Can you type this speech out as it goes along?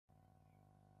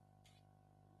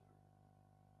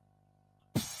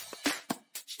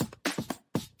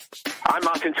I'm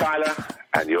Martin Tyler,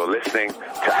 and you're listening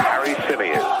to Harry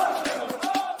Symeou.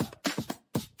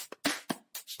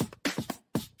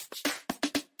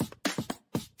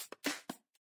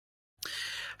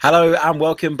 Hello and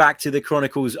welcome back to the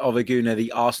Chronicles of a Gooner,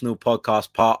 the Arsenal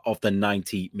podcast, part of the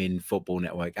 90 Min Football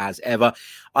Network. As ever,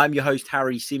 I'm your host,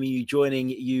 Harry Symeou, joining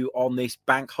you on this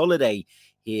bank holiday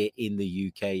here in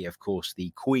the UK. Of course, the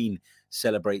Queen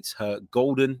celebrates her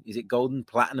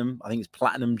platinum? I think it's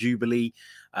platinum jubilee.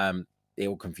 It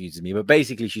all confuses me, but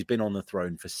basically she's been on the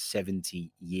throne for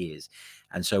 70 years.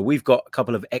 And so we've got a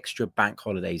couple of extra bank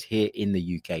holidays here in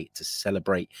the UK to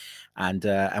celebrate. And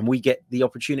we get the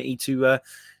opportunity to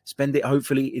spend it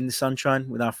hopefully in the sunshine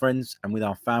with our friends and with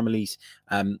our families.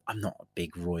 I'm not a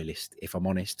big royalist, if I'm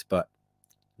honest, but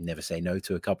never say no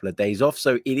to a couple of days off.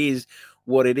 So it is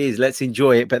what it is. Let's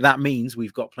enjoy it. But that means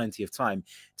we've got plenty of time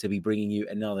to be bringing you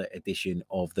another edition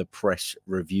of the Press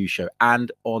Review Show.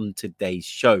 And on today's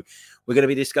show, we're going to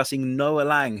be discussing Noa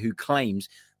Lang, who claims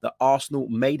that Arsenal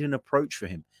made an approach for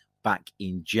him back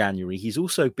in January. He's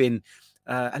also been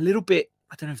a little bit,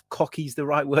 I don't know if cocky is the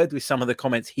right word, with some of the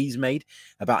comments he's made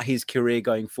about his career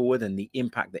going forward and the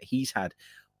impact that he's had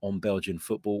on Belgian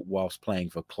football whilst playing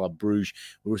for Club Brugge.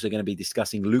 We're also going to be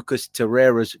discussing Lucas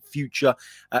Torreira's future.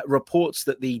 Reports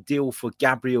that the deal for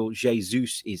Gabriel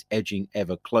Jesus is edging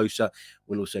ever closer.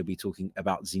 We'll also be talking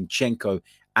about Zinchenko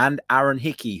and Aaron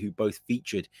Hickey, who both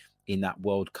featured in that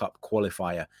World Cup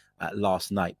qualifier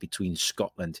last night between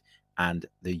Scotland and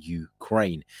the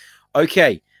Ukraine.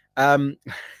 Okay,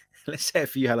 let's say a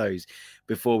few hellos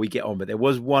before we get on. But there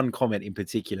was one comment in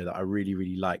particular that I really,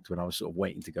 really liked when I was sort of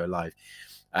waiting to go live.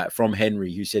 From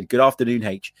Henry, who said, "Good afternoon,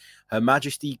 H. Her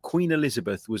Majesty Queen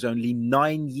Elizabeth was only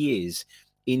 9 years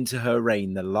into her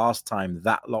reign the last time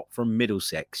that lot from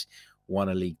Middlesex won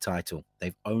a league title.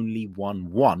 They've only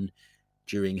won one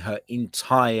during her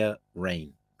entire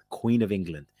reign. The Queen of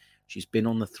England. She's been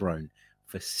on the throne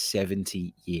for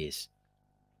 70 years.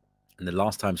 And the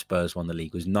last time Spurs won the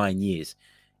league was 9 years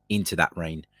into that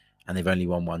reign. And they've only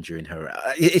won one during her.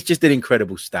 It's just an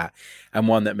incredible stat, and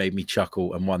one that made me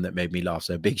chuckle and one that made me laugh.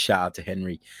 So big shout out to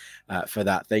Henry for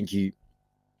that. Thank you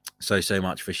so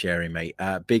much for sharing, mate.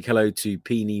 Big hello to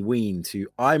Peony Ween, to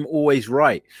I'm Always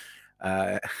Right,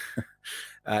 to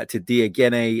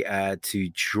Diagene, to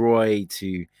Troy,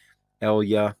 to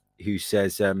Elia, who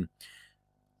says,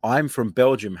 I'm from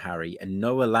Belgium, Harry, and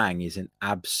Noa Lang is an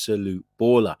absolute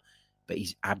baller, but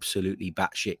he's absolutely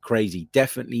batshit crazy.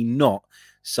 Definitely not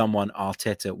someone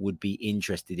Arteta would be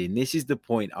interested in. This is the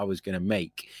point I was going to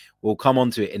make. We'll come on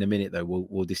to it in a minute, though.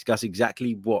 We'll discuss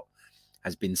exactly what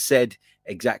has been said,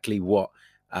 exactly what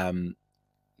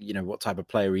what type of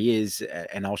player he is,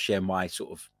 and I'll share my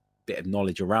sort of bit of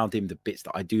knowledge around him, the bits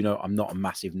that I do know. I'm not a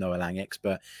massive Noa Lang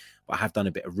expert, but I have done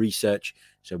a bit of research,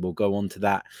 so we'll go on to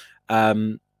that.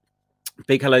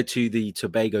 Big hello to the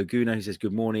Tobago Gooner, who says,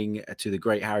 good morning to the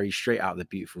great Harry, straight out of the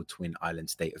beautiful twin island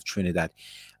state of Trinidad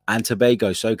and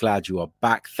Tobago. So glad you are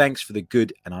back. Thanks for the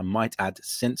good, and I might add,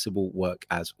 sensible work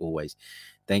as always.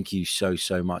 Thank you so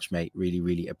much, mate. Really,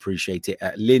 really appreciate it.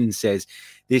 Lynn says,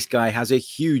 this guy has a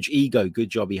huge ego. Good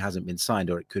job he hasn't been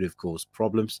signed, or it could have caused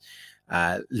problems.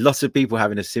 Lots of people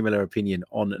having a similar opinion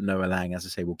on Noa Lang. As I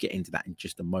say, we'll get into that in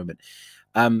just a moment.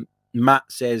 Matt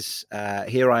says,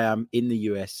 here I am in the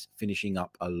US finishing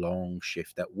up a long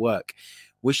shift at work.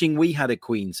 Wishing we had a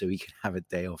queen so we could have a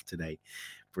day off today.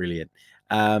 Brilliant.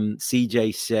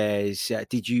 CJ says,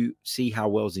 did you see how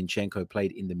well Zinchenko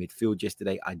played in the midfield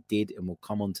yesterday? I did, and we'll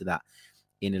come on to that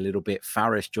in a little bit.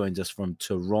 Faris joins us from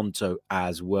Toronto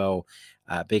as well.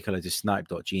 Big hello to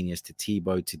Snipe.Genius, to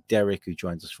Tebow, to Derek, who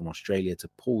joins us from Australia, to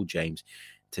Paul James,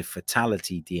 to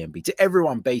Fatality DMB, to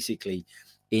everyone basically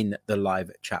in the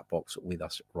live chat box with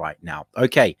us right now.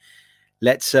 Okay,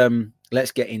 let's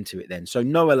get into it then. So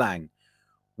Noa Lang,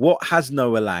 what has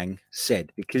Noa Lang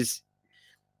said? Because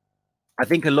I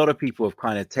think a lot of people have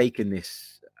kind of taken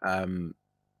this, in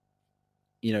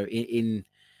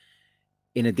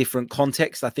a different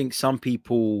context. I think some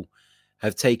people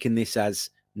have taken this as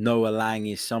Noa Lang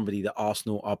is somebody that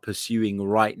Arsenal are pursuing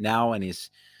right now and is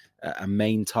a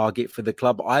main target for the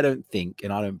club. I don't think,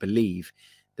 and I don't believe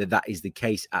that is the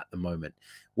case at the moment.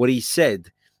 What he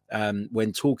said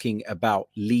when talking about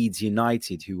Leeds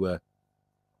United, who were,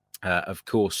 of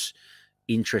course,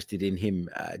 interested in him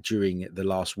during the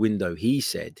last window, he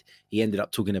said he ended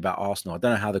up talking about Arsenal. I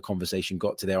don't know how the conversation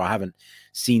got to there. I haven't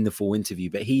seen the full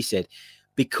interview, but he said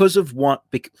because one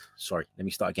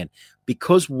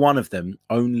of them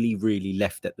only really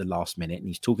left at the last minute, and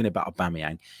he's talking about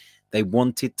Aubameyang, they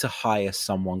wanted to hire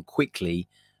someone quickly,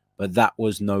 but that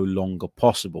was no longer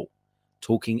possible.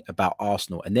 talking about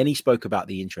Arsenal. And then he spoke about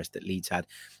the interest that Leeds had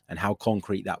and how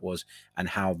concrete that was, and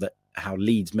how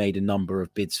Leeds made a number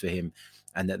of bids for him,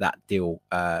 and that deal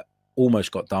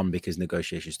almost got done because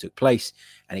negotiations took place.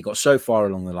 And it got so far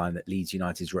along the line that Leeds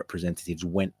United's representatives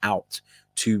went out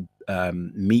to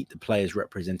meet the players'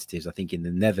 representatives, I think in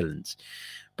the Netherlands.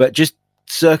 But just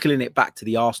circling it back to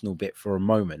the Arsenal bit for a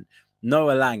moment,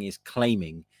 Noa Lang is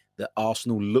claiming that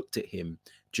Arsenal looked at him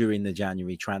during the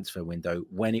January transfer window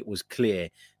when it was clear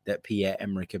that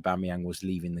Pierre-Emerick Aubameyang was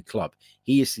leaving the club.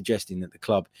 He is suggesting that the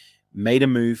club made a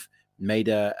move, made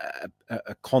a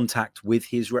contact with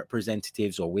his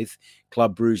representatives or with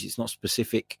Club Brugge. It's not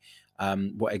specific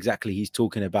what exactly he's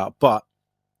talking about, but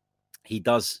he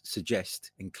does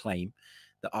suggest and claim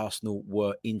that Arsenal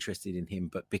were interested in him,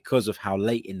 but because of how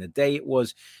late in the day it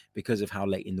was, because of how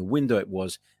late in the window it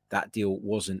was, that deal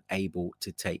wasn't able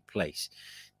to take place.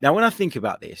 Now, when I think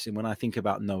about this, and when I think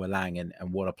about Noa Lang and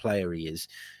what a player he is,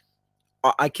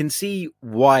 I can see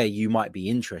why you might be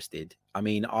interested. I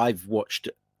mean, I've watched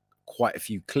quite a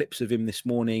few clips of him this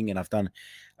morning, and I've done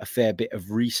a fair bit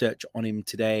of research on him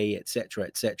today,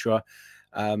 etc.,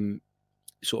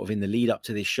 sort of in the lead up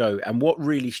to this show. And what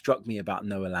really struck me about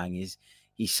Noa Lang is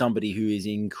he's somebody who is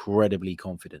incredibly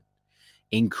confident,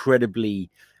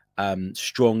 incredibly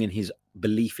strong in his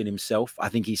belief in himself. I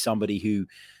think he's somebody who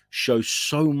shows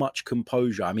so much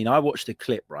composure. I mean, I watched a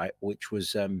clip, right, which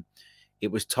was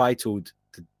it was titled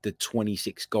the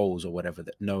 26 goals or whatever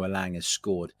that Noa Lang has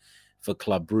scored for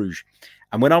Club Brugge.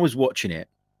 And when I was watching it,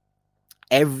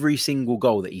 every single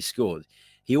goal that he scored,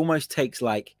 he almost takes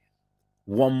like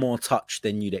one more touch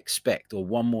than you'd expect, or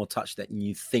one more touch that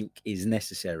you think is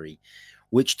necessary,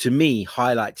 which to me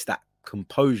highlights that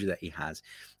composure that he has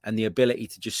and the ability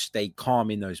to just stay calm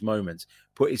in those moments,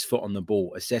 put his foot on the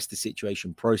ball, assess the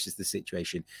situation, process the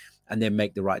situation, and then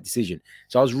make the right decision.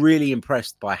 So I was really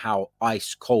impressed by how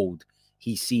ice cold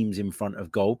he seems in front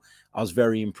of goal. I was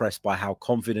very impressed by how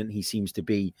confident he seems to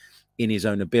be in his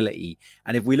own ability.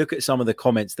 And if we look at some of the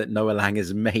comments that Noa Lang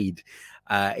has made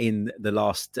in the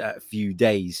last few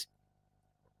days,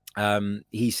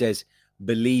 he says,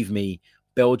 "Believe me,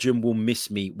 Belgium will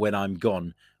miss me when I'm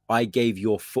gone. I gave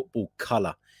your football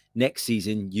colour. Next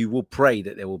season, you will pray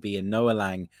that there will be a Noa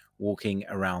Lang walking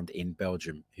around in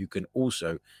Belgium who can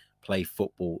also play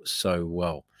football so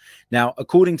well." Now,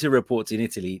 according to reports in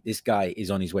Italy, this guy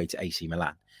is on his way to AC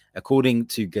Milan. According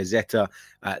to Gazzetta,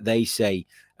 they say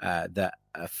that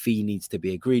a fee needs to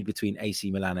be agreed between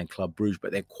AC Milan and Club Brugge,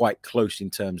 but they're quite close in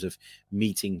terms of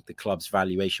meeting the club's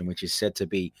valuation, which is said to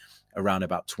be around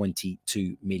about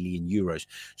 22 million euros.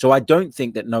 So I don't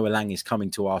think that Noa Lang is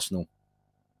coming to Arsenal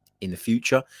in the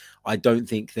future. I don't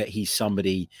think that he's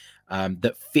somebody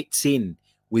that fits in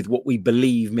with what we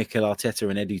believe Mikel Arteta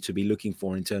and Edu to be looking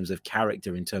for in terms of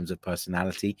character, in terms of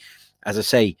personality. As I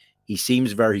say, he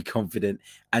seems very confident,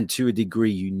 and to a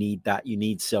degree, you need that. You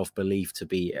need self-belief to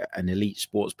be an elite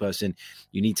sports person.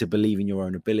 You need to believe in your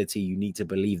own ability. You need to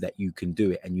believe that you can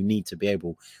do it, and you need to be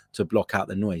able to block out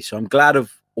the noise. So I'm glad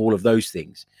of all of those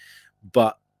things.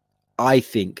 But I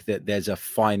think that there's a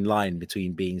fine line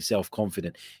between being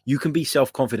self-confident. You can be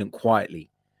self-confident quietly.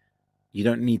 You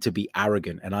don't need to be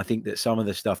arrogant. And I think that some of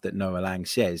the stuff that Noa Lang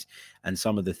says and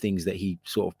some of the things that he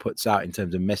sort of puts out in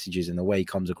terms of messages and the way he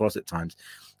comes across at times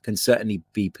can certainly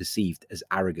be perceived as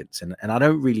arrogance. And I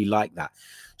don't really like that.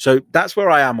 So that's where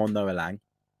I am on Noa Lang.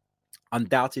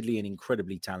 Undoubtedly an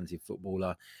incredibly talented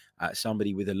footballer,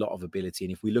 somebody with a lot of ability.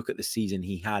 And if we look at the season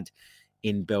he had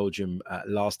in Belgium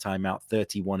last time out,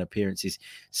 31 appearances,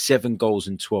 7 goals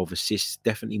and 12 assists,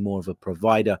 definitely more of a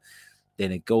provider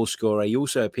than a goal scorer. He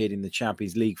also appeared in the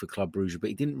Champions League for Club Brugge, but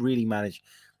he didn't really manage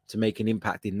to make an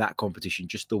impact in that competition.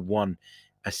 Just the 1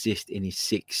 assist in his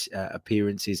 6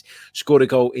 appearances. Scored a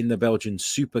goal in the Belgian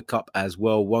Super Cup as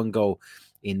well. 1 goal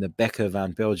in the Beker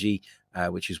van België,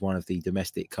 which is one of the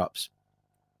domestic cups,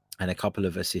 and a couple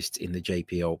of assists in the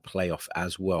JPL playoff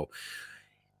as well.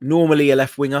 Normally a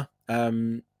left winger,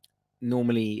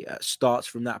 normally starts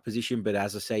from that position. But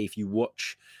as I say, if you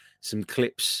watch some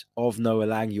clips of Noa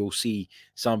Lang, you'll see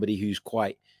somebody who's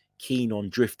quite keen on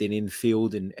drifting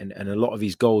infield, and a lot of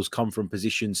his goals come from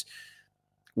positions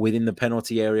within the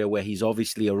penalty area where he's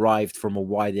obviously arrived from a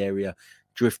wide area,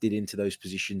 drifted into those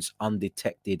positions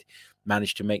undetected,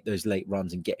 managed to make those late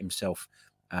runs and get himself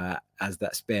as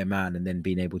that spare man, and then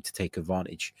being able to take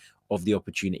advantage of the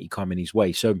opportunity coming his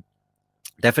way. So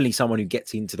definitely someone who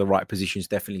gets into the right positions,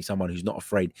 definitely someone who's not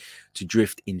afraid to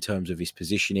drift in terms of his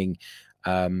positioning.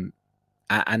 And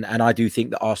I do think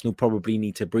that Arsenal probably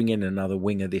need to bring in another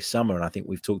winger this summer. And I think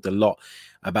we've talked a lot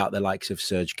about the likes of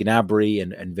Serge Gnabry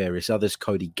and various others.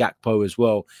 Cody Gakpo as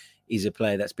well is a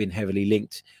player that's been heavily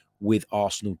linked with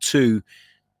Arsenal too.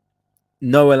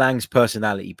 Noa Lang's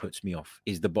personality puts me off,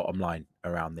 is the bottom line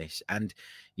around this. And,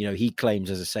 he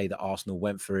claims, as I say, that Arsenal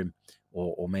went for him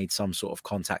or made some sort of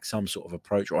contact, some sort of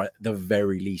approach, or at the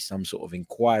very least, some sort of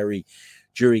inquiry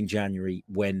during January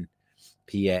when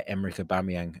Pierre-Emerick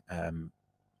Aubameyang,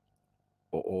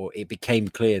 or it became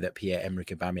clear that Pierre-Emerick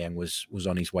Aubameyang was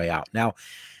on his way out. Now,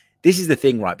 this is the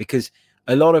thing, right? Because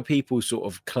a lot of people sort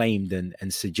of claimed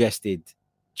and suggested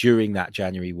during that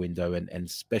January window, and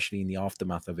especially in the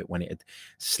aftermath of it, when it had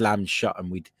slammed shut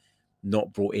and we'd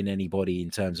not brought in anybody in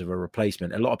terms of a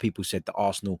replacement, a lot of people said that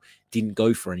Arsenal didn't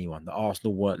go for anyone, that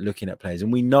Arsenal weren't looking at players.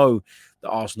 And we know that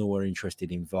Arsenal were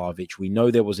interested in Vlahovic. We know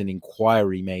there was an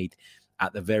inquiry made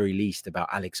at the very least about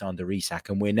Alexander Isak.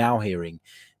 And we're now hearing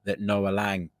that Noa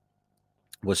Lang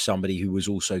was somebody who was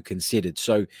also considered.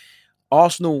 So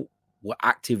Arsenal were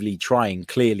actively trying,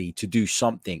 clearly, to do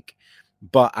something.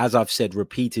 But as I've said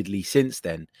repeatedly since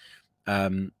then,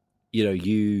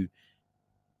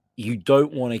 you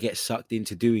don't want to get sucked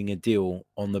into doing a deal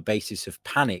on the basis of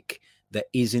panic that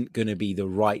isn't going to be the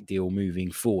right deal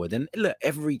moving forward. And look,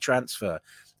 every transfer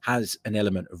has an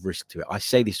element of risk to it. I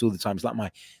say this all the time. It's like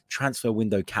my transfer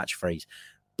window catchphrase.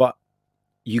 But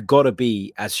you got to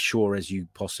be as sure as you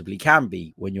possibly can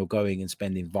be when you're going and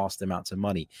spending vast amounts of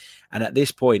money. And at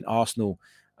this point, Arsenal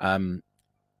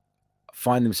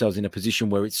find themselves in a position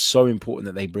where it's so important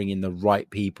that they bring in the right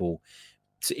people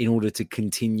in order to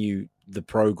continue the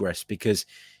progress, because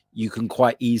you can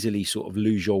quite easily sort of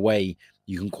lose your way.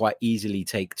 You can quite easily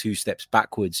take 2 steps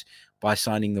backwards by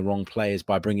signing the wrong players,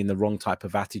 by bringing the wrong type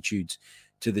of attitudes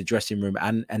to the dressing room.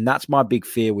 And that's my big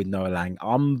fear with Noa Lang.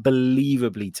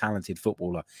 Unbelievably talented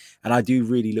footballer. And I do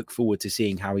really look forward to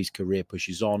seeing how his career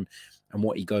pushes on and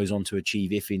what he goes on to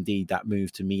achieve if indeed that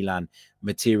move to Milan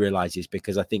materializes,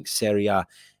 because I think Serie A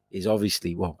is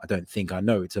obviously, well, I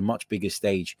know it's a much bigger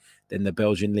stage than the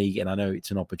Belgian league. And I know it's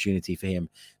an opportunity for him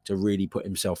to really put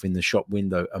himself in the shop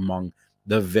window among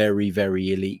the very,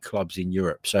 very elite clubs in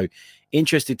Europe. So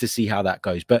interested to see how that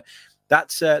goes. But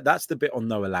that's the bit on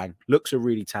Noa Lang. Looks a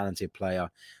really talented player.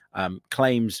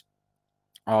 Claims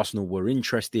Arsenal were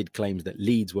interested, claims that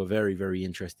Leeds were very, very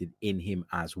interested in him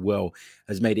as well.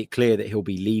 Has made it clear that he'll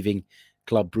be leaving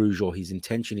Club Brugge, or his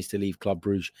intention is to leave Club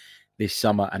Brugge this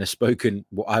summer, and has spoken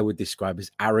what I would describe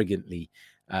as arrogantly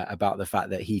about the fact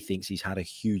that he thinks he's had a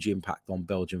huge impact on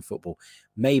Belgian football.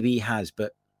 Maybe he has,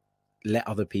 but let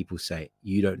other people say it.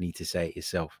 You don't need to say it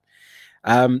yourself.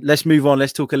 Let's move on.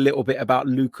 Let's talk a little bit about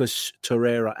Lucas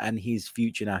Torreira and his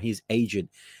future. Now, his agent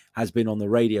has been on the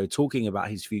radio talking about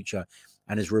his future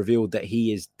and has revealed that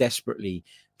he is desperately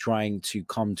trying to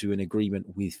come to an agreement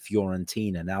with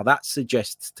Fiorentina. Now, that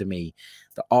suggests to me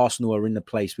that Arsenal are in the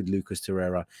place with Lucas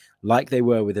Torreira, like they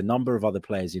were with a number of other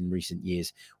players in recent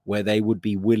years, where they would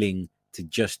be willing to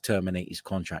just terminate his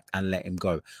contract and let him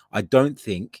go. I don't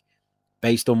think,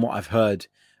 based on what I've heard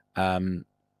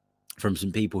from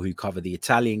some people who cover the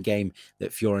Italian game,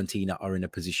 that Fiorentina are in a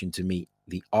position to meet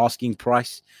the asking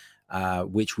price,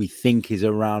 which we think is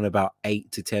around about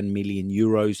 8 to 10 million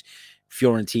euros.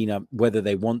 Fiorentina, whether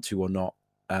they want to or not,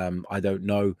 I don't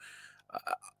know.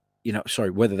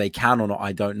 Whether they can or not,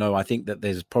 I don't know. I think that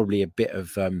there's probably a bit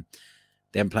of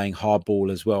them playing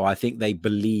hardball as well. I think they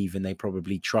believe and they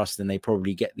probably trust, and they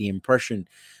probably get the impression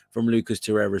from Lucas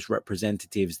Torreira's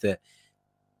representatives that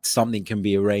something can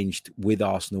be arranged with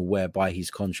Arsenal whereby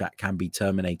his contract can be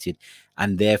terminated,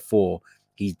 and therefore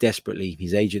his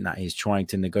agent that is trying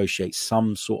to negotiate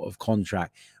some sort of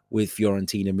contract with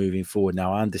Fiorentina moving forward.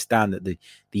 Now, I understand that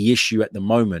the issue at the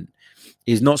moment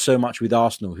is not so much with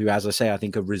Arsenal, who, as I say, I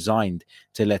think have resigned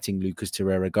to letting Lucas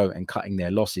Torreira go and cutting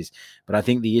their losses. But I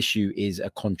think the issue is a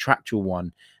contractual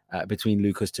one between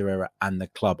Lucas Torreira and the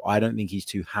club. I don't think he's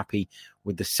too happy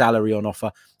with the salary on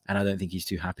offer, and I don't think he's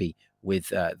too happy with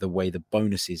the way the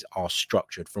bonuses are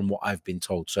structured, from what I've been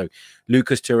told. So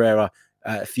Lucas Torreira,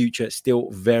 future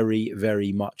still very,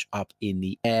 very much up in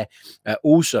the air.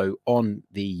 Also on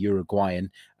the Uruguayan,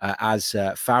 as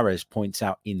Fares points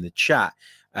out in the chat,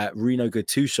 Rino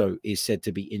Gattuso is said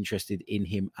to be interested in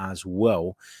him as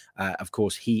well. Of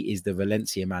course, he is the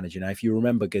Valencia manager. Now, if you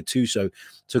remember, Gattuso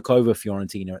took over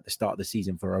Fiorentina at the start of the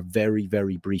season for a very,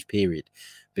 very brief period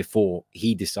before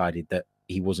he decided that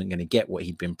he wasn't going to get what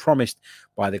he'd been promised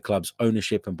by the club's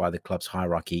ownership and by the club's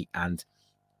hierarchy, and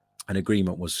an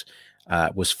agreement was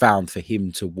found for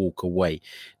him to walk away.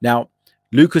 Now,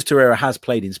 Lucas Torreira has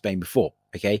played in Spain before,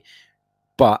 okay?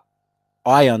 But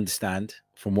I understand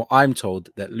from what I'm told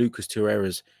that Lucas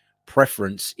Torreira's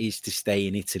preference is to stay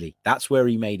in Italy. That's where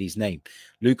he made his name.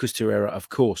 Lucas Torreira, of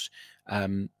course,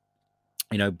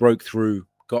 broke through,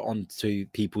 got onto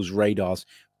people's radars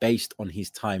based on his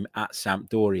time at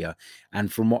Sampdoria.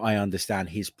 And from what I understand,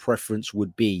 his preference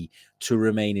would be to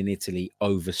remain in Italy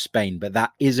over Spain. But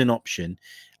that is an option,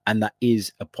 and that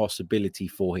is a possibility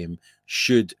for him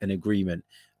should an agreement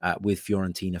with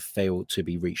Fiorentina fail to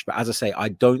be reached. But as I say, I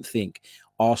don't think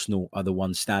Arsenal are the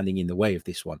ones standing in the way of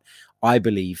this one. I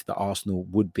believe that Arsenal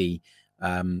would be,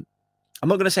 I'm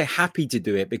not going to say happy to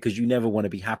do it, because you never want to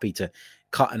be happy to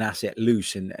cut an asset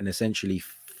loose and essentially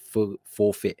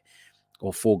forfeit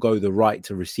or forego the right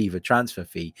to receive a transfer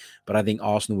fee. But I think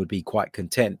Arsenal would be quite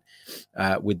content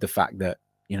with the fact that,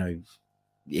 you know,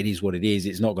 it is what it is.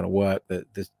 It's not going to work.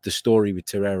 The story with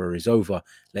Torreira is over.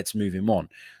 Let's move him on.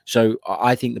 So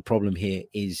I think the problem here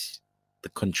is the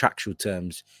contractual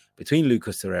terms between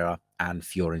Lucas Torreira and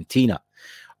Fiorentina.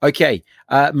 Okay,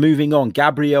 moving on.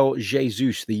 Gabriel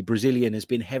Jesus, the Brazilian, has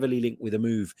been heavily linked with a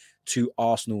move to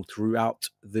Arsenal throughout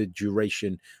the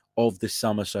duration of the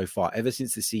summer so far, ever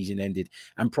since the season ended.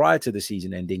 And prior to the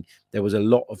season ending, there was a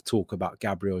lot of talk about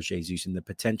Gabriel Jesus and the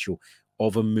potential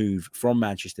of a move from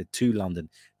Manchester to London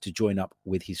to join up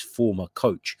with his former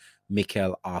coach,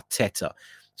 Mikel Arteta.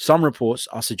 Some reports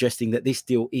are suggesting that this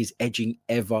deal is edging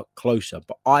ever closer,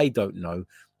 but I don't know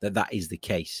that that is the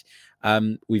case.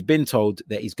 We've been told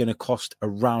that he's going to cost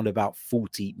around about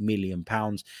 £40 million.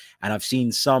 And I've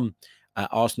seen some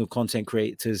Arsenal content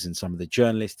creators and some of the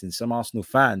journalists and some Arsenal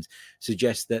fans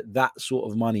suggest that that sort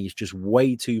of money is just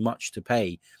way too much to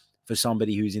pay for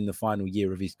somebody who's in the final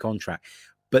year of his contract.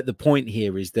 But the point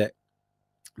here is that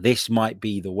this might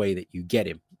be the way that you get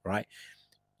him, right?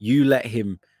 You let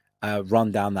him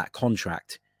run down that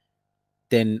contract,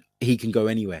 then he can go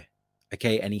anywhere,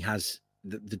 okay? And he has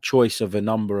the choice of a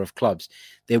number of clubs.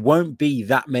 There won't be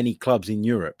that many clubs in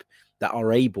Europe that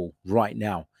are able right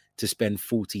now to spend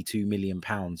 £42 million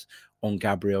on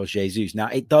Gabriel Jesus. Now,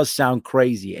 it does sound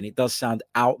crazy and it does sound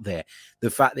out there,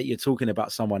 the fact that you're talking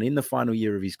about someone in the final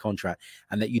year of his contract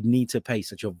and that you'd need to pay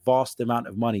such a vast amount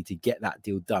of money to get that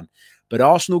deal done. But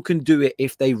Arsenal can do it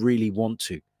if they really want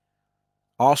to.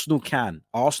 Arsenal can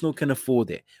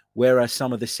afford it, whereas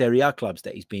some of the Serie A clubs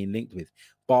that he's being linked with,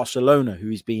 Barcelona, who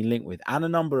he's being linked with, and a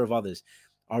number of others,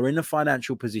 are in a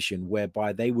financial position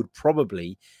whereby they would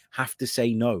probably have to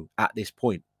say no at this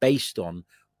point based on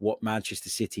what Manchester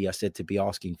City are said to be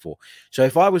asking for. So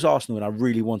if I was Arsenal and I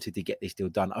really wanted to get this deal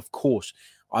done, of course,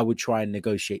 I would try and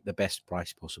negotiate the best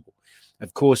price possible.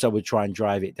 Of course, I would try and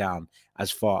drive it down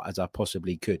as far as I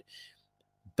possibly could.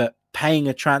 But paying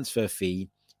a transfer fee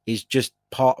is just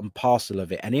part and parcel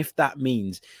of it. And if that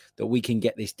means that we can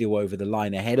get this deal over the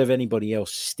line ahead of anybody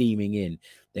else steaming in,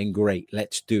 then great,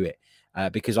 let's do it.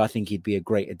 Because I think he'd be a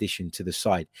great addition to the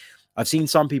side. I've seen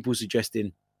some people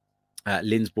suggesting,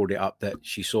 Lynn's brought it up, that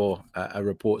she saw a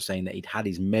report saying that he'd had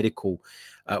his medical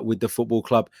with the football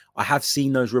club. I have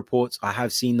seen those reports. I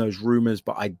have seen those rumors,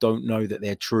 but I don't know that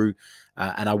they're true.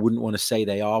 And I wouldn't want to say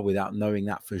they are without knowing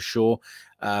that for sure.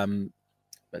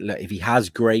 But look, if he has,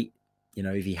 great. You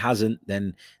know, if he hasn't,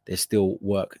 then there's still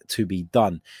work to be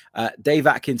done. Dave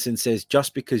Atkinson says,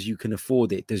 just because you can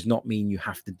afford it does not mean you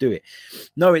have to do it.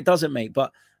 No, it doesn't, mate.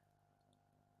 But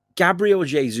Gabriel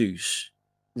Jesus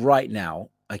right now,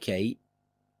 okay,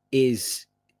 is,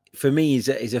 for me, is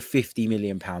a £50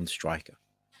 million striker.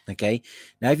 Okay.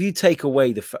 Now, if you take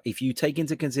away if you take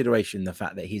into consideration the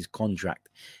fact that his contract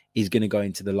is going to go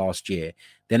into the last year,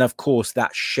 then of course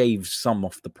that shaves some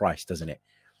off the price, doesn't it?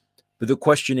 But the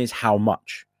question is, how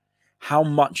much? How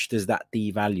much does that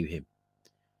devalue him?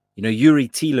 You know, Yuri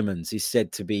Tielemans is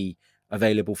said to be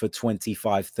available for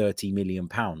 25-30 million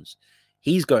pounds.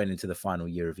 He's going into the final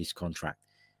year of his contract.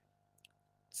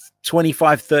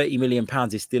 25-30 million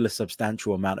pounds is still a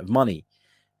substantial amount of money.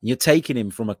 You're taking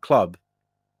him from a club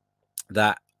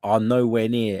that are nowhere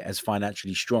near as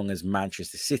financially strong as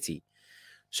Manchester City.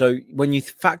 So when you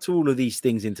factor all of these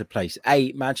things into place,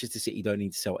 A, Manchester City don't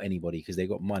need to sell anybody because they've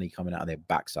got money coming out of their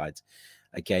backsides.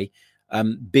 Okay.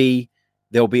 B,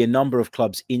 there'll be a number of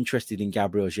clubs interested in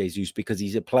Gabriel Jesus because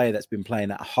he's a player that's been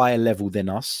playing at a higher level than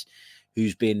us,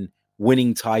 who's been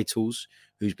winning titles,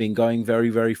 who's been going very,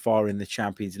 very far in the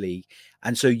Champions League.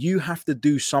 And so you have to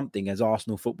do something as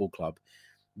Arsenal Football Club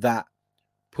that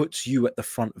puts you at the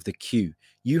front of the queue.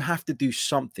 You have to do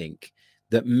something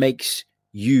that makes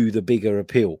you the bigger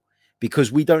appeal,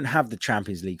 because we don't have the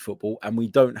Champions League football and we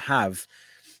don't have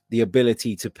the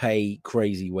ability to pay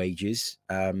crazy wages.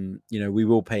 You know, we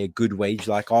will pay a good wage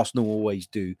like Arsenal always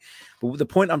do. But the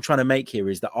point I'm trying to make here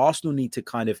is that Arsenal need to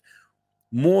kind of,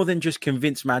 more than just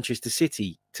convince Manchester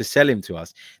City to sell him to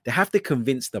us, they have to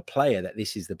convince the player that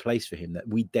this is the place for him, that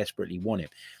we desperately want him.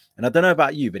 And I don't know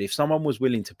about you, but if someone was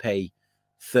willing to pay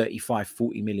 35,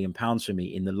 40 million pounds for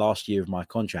me in the last year of my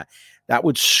contract, that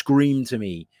would scream to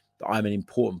me that I'm an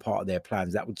important part of their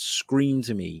plans. That would scream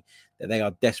to me that they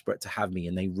are desperate to have me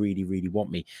and they really, really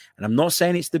want me. And I'm not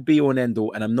saying it's the be all and end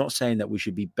all, and I'm not saying that we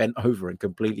should be bent over and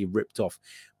completely ripped off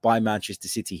by Manchester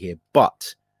City here,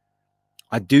 but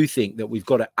I do think that we've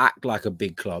got to act like a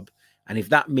big club. And if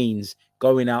that means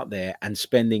going out there and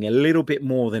spending a little bit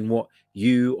more than what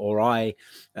you or I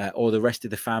or the rest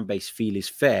of the fan base feel is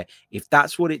fair, if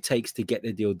that's what it takes to get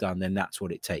the deal done, then that's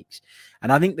what it takes.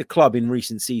 And I think the club in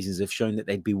recent seasons have shown that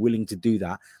they'd be willing to do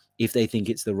that if they think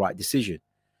it's the right decision.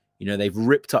 You know, they've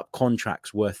ripped up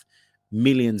contracts worth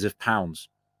millions of pounds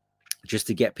just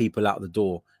to get people out the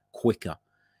door quicker.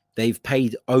 They've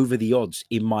paid over the odds,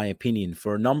 in my opinion,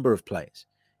 for a number of players.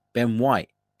 Ben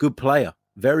White, good player,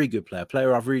 very good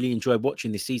player I've really enjoyed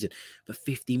watching this season. But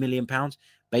 £50 million,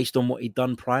 based on what he'd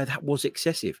done prior, that was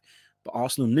excessive. But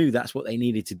Arsenal knew that's what they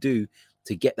needed to do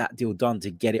to get that deal done,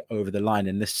 to get it over the line.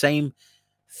 And the same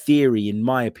theory, in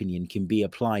my opinion, can be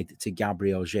applied to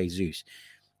Gabriel Jesus.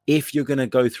 If you're going to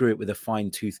go through it with a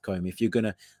fine-tooth comb, if you're going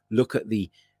to look at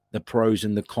the pros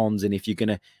and the cons, and if you're going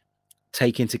to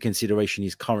take into consideration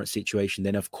his current situation,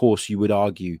 then of course you would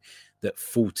argue that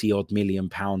 40 odd million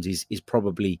pounds is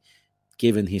probably,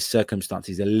 given his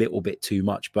circumstances, a little bit too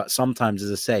much. But sometimes,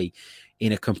 as I say,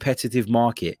 in a competitive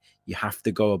market, you have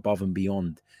to go above and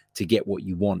beyond to get what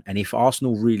you want. And if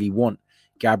Arsenal really want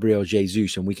Gabriel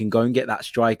Jesus and we can go and get that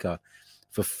striker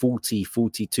for 40,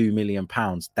 42 million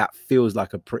pounds, that feels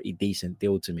like a pretty decent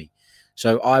deal to me.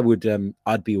 So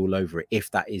I'd be all over it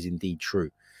if that is indeed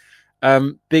true.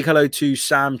 Big hello to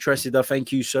Sam Tressida.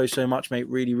 Thank you so much, mate.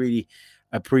 Really, really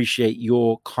appreciate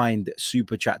your kind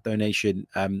super chat donation.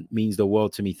 Means the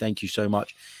world to me. Thank you so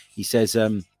much. He says,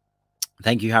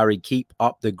 thank you, Harry. Keep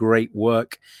up the great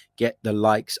work. Get the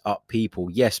likes up, people.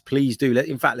 Yes, please do.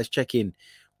 In fact, let's check in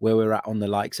where we're at on the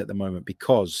likes at the moment,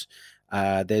 because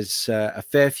there's a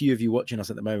fair few of you watching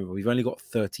us at the moment, but we've only got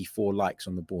 34 likes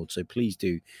on the board. So please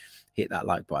do hit that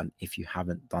like button if you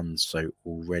haven't done so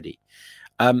already.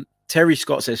 Terry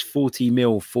Scott says 40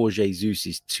 mil for Jesus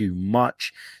is too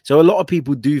much. So a lot of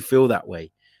people do feel that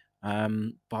way.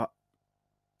 But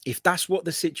if that's what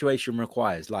the situation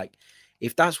requires, like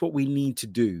if that's what we need to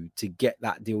do to get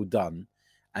that deal done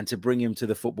and to bring him to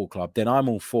the football club, then I'm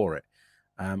all for it.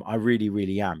 I really,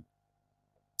 really am.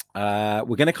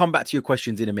 We're going to come back to your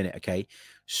questions in a minute, okay?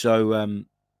 So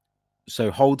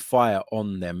hold fire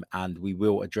on them and we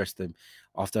will address them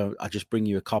after I just bring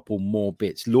you a couple more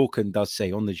bits. Lorcan does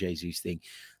say on the Jesus thing,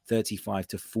 35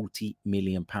 to 40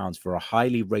 million pounds for a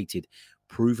highly rated,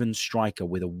 proven striker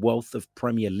with a wealth of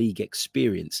Premier League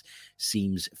experience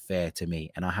seems fair to me.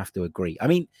 And I have to agree. I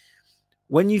mean,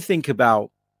 when you think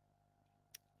about,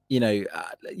 you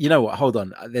know what, hold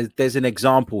on. There's an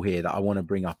example here that I want to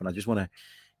bring up, and I just want to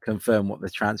confirm what the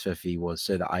transfer fee was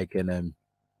so that I can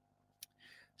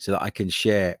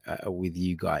share with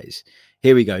you guys.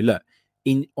 Here we go. Look,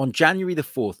 on January the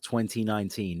 4th,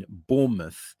 2019,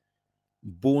 Bournemouth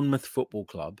Football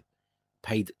Club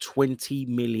paid £20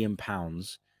 million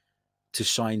to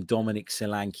sign Dominic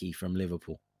Solanke from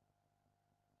Liverpool.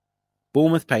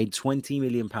 Bournemouth paid £20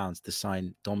 million to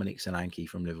sign Dominic Solanke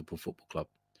from Liverpool Football Club.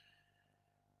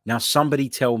 Now, somebody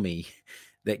tell me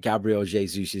that Gabriel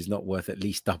Jesus is not worth at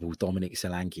least double Dominic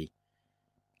Solanke.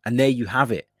 And there you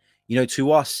have it. You know,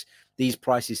 to us, these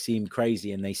prices seem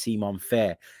crazy and they seem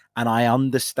unfair. And I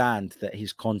understand that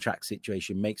his contract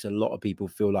situation makes a lot of people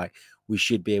feel like we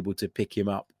should be able to pick him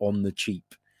up on the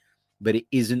cheap. But it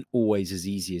isn't always as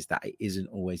easy as that. It isn't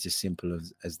always as simple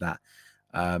as that.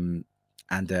 And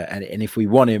if we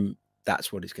want him,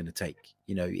 that's what it's going to take.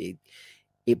 You know,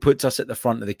 it puts us at the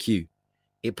front of the queue.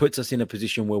 It puts us in a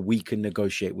position where we can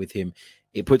negotiate with him.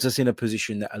 It puts us in a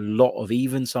position that a lot of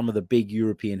even some of the big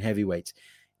European heavyweights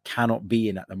cannot be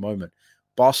in at the moment.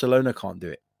 Barcelona can't do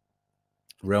it.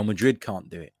 Real Madrid can't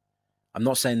do it. I'm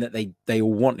not saying that they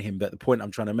all want him, but the point I'm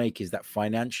trying to make is that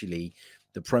financially,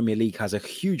 the Premier League has a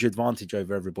huge advantage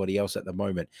over everybody else at the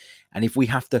moment. And if we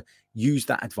have to use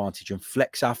that advantage and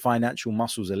flex our financial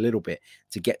muscles a little bit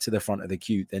to get to the front of the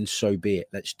queue, then so be it.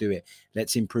 Let's do it.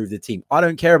 Let's improve the team. I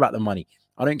don't care about the money.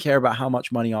 I don't care about how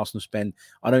much money Arsenal spend.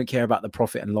 I don't care about the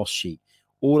profit and loss sheet.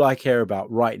 All I care about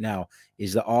right now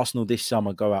is that Arsenal this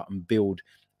summer go out and build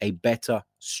a better,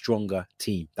 stronger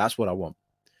team. That's what I want.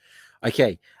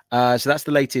 Okay, so that's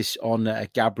the latest on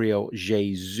Gabriel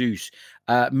Jesus.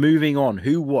 Moving on,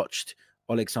 who watched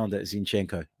Alexander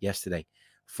Zinchenko yesterday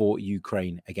for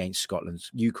Ukraine against Scotland?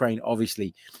 Ukraine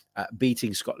obviously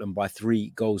beating Scotland by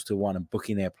 3-1 and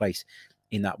booking their place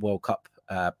in that World Cup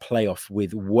playoff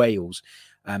with Wales.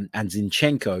 And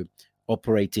Zinchenko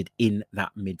operated in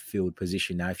that midfield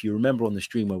position. Now, if you remember on the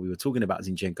stream where we were talking about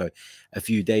Zinchenko a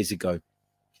few days ago,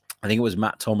 I think it was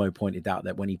Matt Tomo pointed out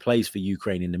that when he plays for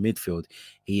Ukraine in the midfield,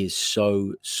 he is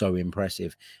so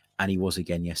impressive. And he was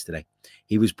again yesterday.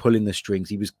 He was pulling the strings.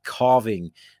 He was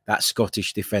carving that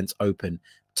Scottish defence open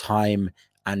time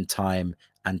and time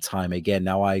again.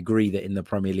 Now, I agree that in the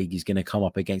Premier League, he's going to come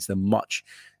up against a much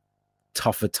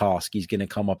tougher task. He's going to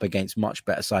come up against much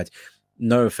better sides.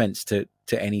 No offence to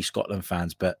any Scotland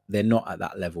fans, but they're not at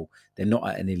that level. They're not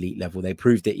at an elite level. They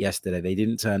proved it yesterday. They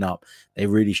didn't turn up. They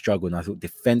really struggled. And I thought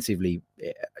defensively,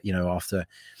 after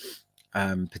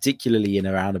particularly in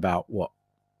around about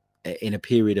in a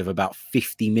period of about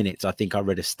 50 minutes, I think I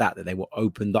read a stat that they were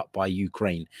opened up by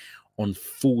Ukraine on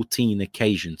 14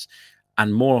 occasions.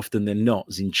 And more often than not,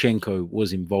 Zinchenko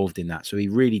was involved in that. So he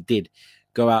really did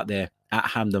go out there at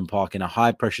Hampden Park in a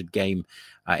high-pressured game,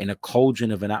 in a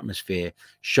cauldron of an atmosphere,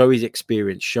 show his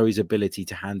experience, show his ability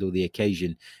to handle the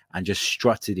occasion, and just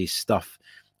strutted his stuff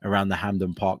around the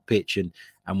Hampden Park pitch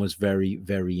and was very,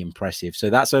 very impressive.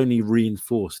 So that's only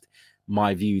reinforced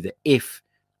my view that if,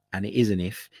 and it is an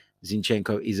if,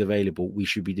 Zinchenko is available, we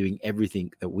should be doing everything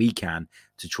that we can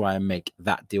to try and make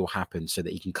that deal happen so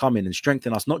that he can come in and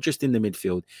strengthen us, not just in the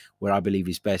midfield, where I believe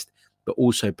he's best, but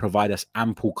also provide us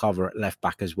ample cover at left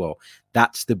back as well.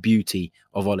 That's the beauty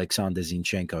of Alexander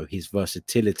Zinchenko, his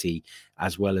versatility,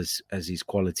 as well as his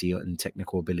quality and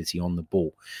technical ability on the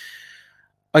ball.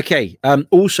 Okay,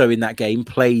 also in that game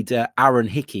played Aaron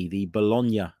Hickey, the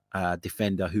Bologna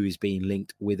defender who is being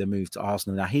linked with a move to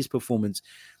Arsenal. Now, his performance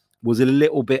was a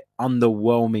little bit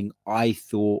underwhelming, I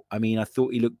thought. I mean, I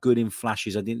thought he looked good in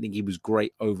flashes. I didn't think he was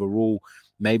great overall.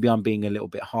 Maybe I'm being a little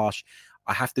bit harsh.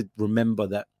 I have to remember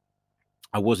that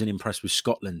I wasn't impressed with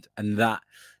Scotland. And that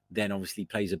then obviously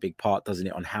plays a big part, doesn't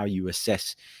it, on how you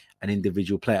assess an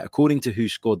individual player. According to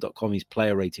WhoScored.com, his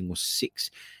player rating was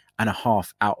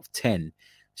 6.5 out of 10.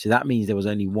 So that means there was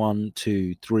only 1,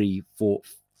 2, 3, 4,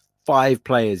 5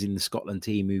 players in the Scotland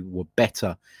team who were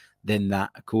better than that,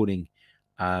 according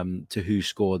to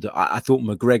WhoScored. I thought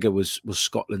McGregor was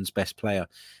Scotland's best player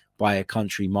by a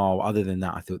country mile. Other than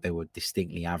that, I thought they were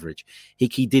distinctly average.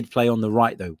 Hickey did play on the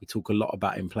right, though. We talk a lot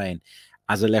about him playing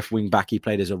as a left wing back. He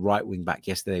played as a right wing back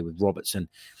yesterday with Robertson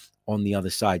on the other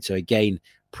side. So again,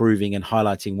 proving and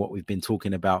highlighting what we've been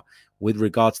talking about with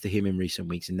regards to him in recent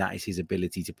weeks, and that is his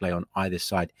ability to play on either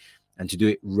side and to do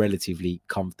it relatively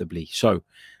comfortably. So,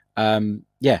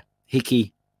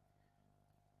 Hickey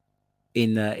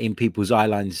in people's eye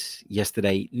lines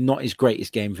yesterday, not his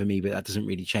greatest game for me, but that doesn't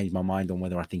really change my mind on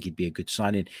whether I think he'd be a good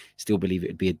signing. Still believe it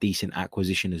would be a decent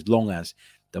acquisition as long as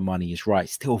the money is right.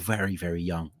 Still very, very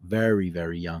young, very,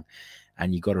 very young.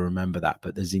 And you got to remember that.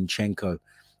 But the Zinchenko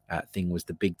thing was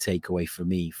the big takeaway for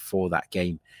me for that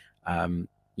game.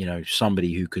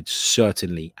 Somebody who could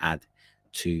certainly add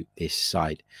to this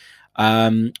side.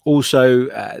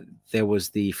 Also, there was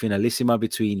the Finalissima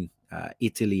between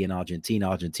Italy and Argentina.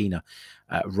 Argentina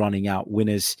running out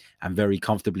winners and very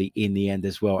comfortably in the end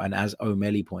as well. And as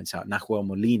O'Malley points out, Nahuel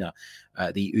Molina,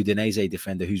 the Udinese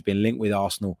defender who's been linked with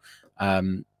Arsenal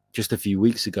just a few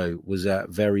weeks ago, was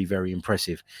very, very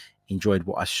impressive. Enjoyed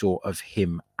what I saw of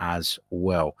him as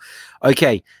well.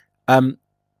 Okay,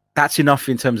 that's enough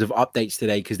in terms of updates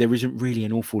today because there isn't really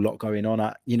an awful lot going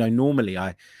on. Normally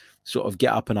I sort of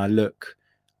get up and I look.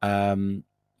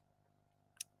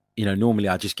 Normally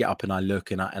I just get up and I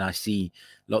look and I see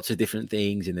lots of different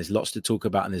things and there's lots to talk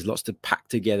about and there's lots to pack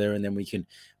together and then we can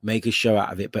make a show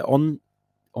out of it. But on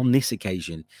this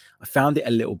occasion, I found it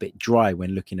a little bit dry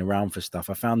when looking around for stuff.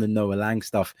 I found the Noa Lang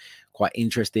stuff quite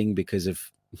interesting because of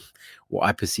what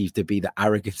I perceive to be the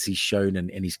arrogance he's shown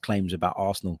and his claims about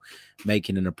Arsenal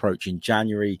making an approach in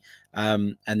January.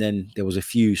 And then there was a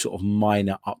few sort of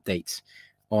minor updates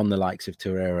on the likes of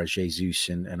Torreira, Jesus,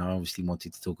 and I obviously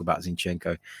wanted to talk about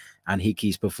Zinchenko and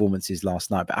Hickey's performances last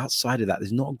night. But outside of that,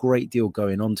 there's not a great deal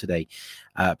going on today.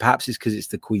 Perhaps it's because it's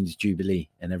the Queen's Jubilee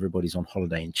and everybody's on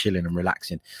holiday and chilling and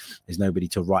relaxing. There's nobody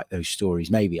to write those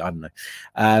stories. Maybe, I don't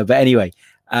know. But anyway,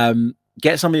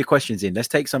 get some of your questions in. Let's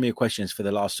take some of your questions for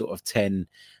the last sort of 10,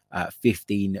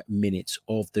 15 minutes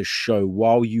of the show.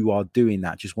 While you are doing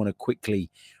that, just want to quickly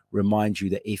remind you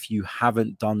that if you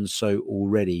haven't done so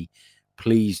already,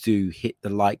 please do hit the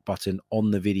like button on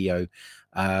the video.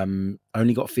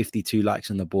 Only got 52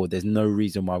 likes on the board. There's no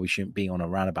reason why we shouldn't be on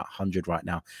around about 100 right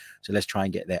now. So let's try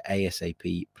and get there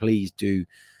ASAP. Please do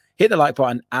hit the like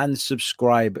button and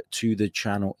subscribe to the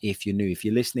channel if you're new. If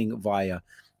you're listening via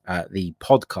the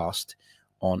podcast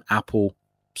on Apple,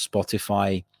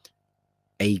 Spotify,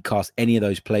 Acast, any of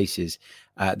those places,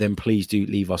 then please do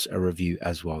leave us a review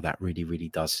as well. That really, really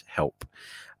does help.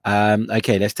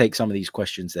 Okay, let's take some of these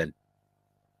questions then.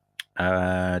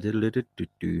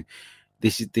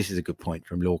 This is a good point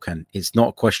from Lorcan. It's not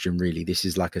a question really. This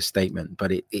is like a statement,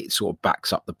 but it sort of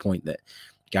backs up the point that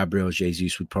Gabriel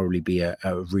Jesus would probably be a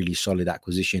really solid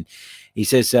acquisition. He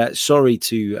says, sorry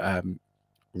to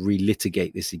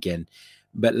relitigate this again,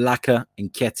 but Laka,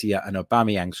 Nketiah and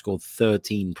Aubameyang scored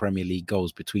 13 Premier League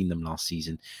goals between them last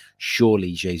season.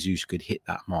 Surely Jesus could hit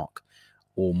that mark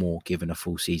or more given a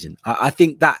full season. I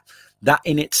think that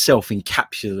in itself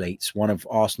encapsulates one of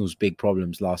Arsenal's big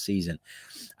problems last season.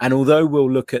 And although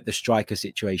we'll look at the striker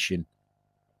situation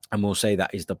and we'll say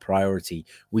that is the priority,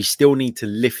 we still need to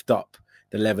lift up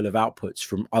the level of outputs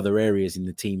from other areas in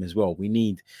the team as well. We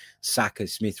need Saka,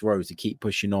 Smith Rowe to keep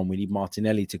pushing on. We need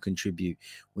Martinelli to contribute.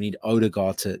 We need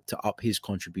Odegaard to up his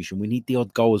contribution. We need the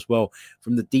odd goal as well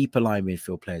from the deeper line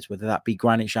midfield players, whether that be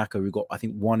Granit Xhaka, who got, I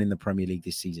think, 1 in the Premier League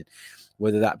this season,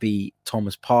 whether that be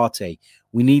Thomas Partey.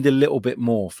 We need a little bit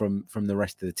more from the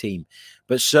rest of the team.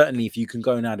 But certainly if you can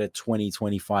go and add a 20,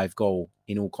 25 goal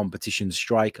in all competitions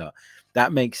striker,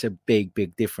 that makes a big,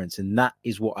 big difference. And that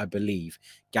is what I believe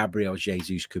Gabriel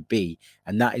Jesus could be.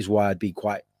 And that is why I'd be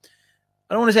quite,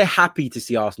 I don't want to say happy to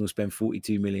see Arsenal spend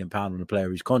 £42 million on a player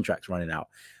whose contract's running out.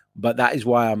 But that is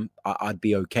why I'd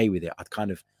be okay with it. I'd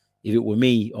kind of, if it were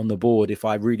me on the board, if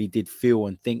I really did feel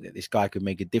and think that this guy could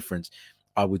make a difference,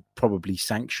 I would probably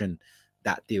sanction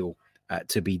that deal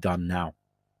to be done now.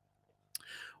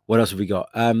 What else have we got?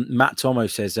 Matt Tomo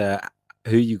says,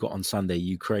 who you got on Sunday,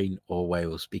 Ukraine or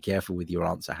Wales? Be careful with your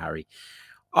answer, Harry.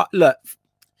 Look,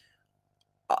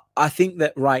 I think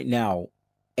that right now,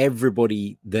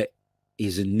 everybody that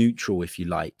is a neutral, if you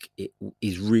like,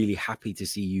 is really happy to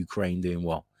see Ukraine doing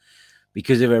well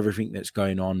because of everything that's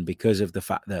going on, because of the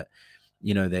fact that,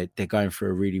 you know, they're going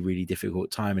through a really, really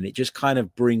difficult time. And it just kind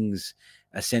of brings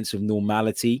a sense of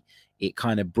normality. It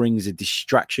kind of brings a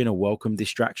distraction, a welcome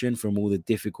distraction from all the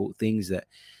difficult things that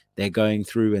they're going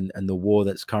through and the war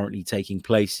that's currently taking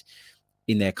place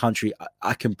in their country.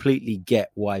 I completely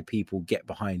get why people get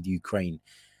behind Ukraine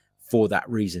for that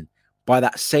reason. By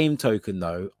that same token,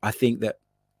 though, I think that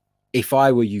if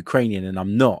I were Ukrainian, and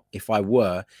I'm not, if I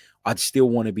were, I'd still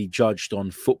want to be judged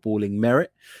on footballing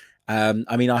merit.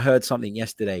 I mean, I heard something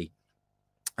yesterday.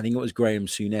 I think it was Graham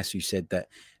Souness who said that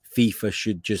FIFA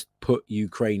should just put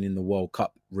Ukraine in the World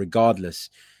Cup regardless,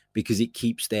 because it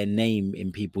keeps their name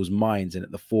in people's minds and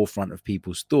at the forefront of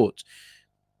people's thoughts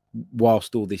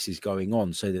whilst all this is going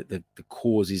on, so that the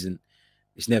cause isn't,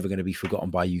 it's never going to be forgotten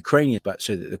by Ukrainians, but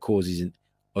so that the cause isn't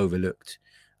overlooked,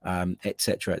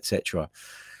 etc., etc.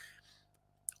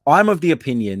 I'm of the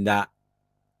opinion that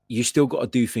you still got to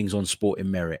do things on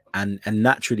sporting merit, and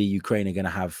naturally Ukraine are going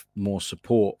to have more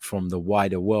support from the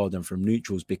wider world and from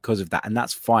neutrals because of that, and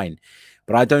that's fine.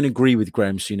 But I don't agree with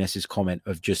Graham Souness's comment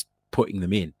of just putting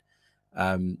them in.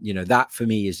 You know, that for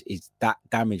me is that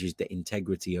damages the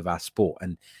integrity of our sport,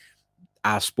 and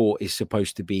our sport is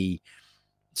supposed to be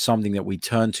something that we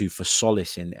turn to for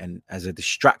solace and as a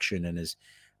distraction and as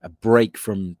a break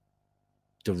from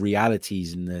the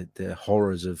realities and the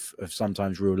horrors of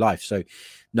sometimes real life. So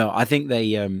no, I think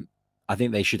they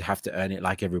should have to earn it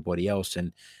like everybody else,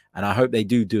 and I hope they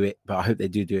do it, but I hope they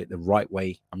do it the right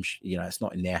way. You know, it's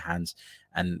not in their hands.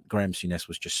 And Graham Souness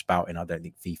was just spouting. I don't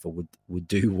think FIFA would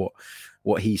do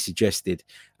what he suggested.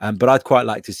 But I'd quite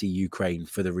like to see Ukraine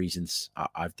for the reasons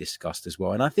I've discussed as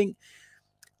well. And I think,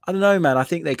 I don't know, man, I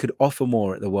think they could offer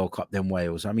more at the World Cup than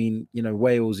Wales. I mean, you know,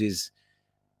 Wales is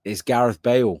Gareth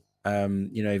Bale.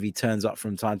 You know, if he turns up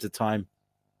from time to time,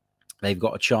 they've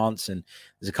got a chance. And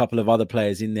there's a couple of other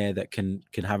players in there that can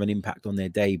have an impact on their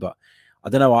day. But I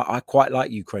don't know. I quite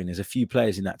like Ukraine. There's a few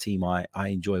players in that team I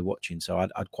enjoy watching. So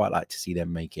I'd quite like to see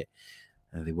them make it.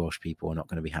 The Welsh people are not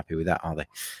going to be happy with that, are they?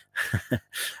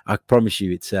 I promise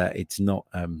you, it's not.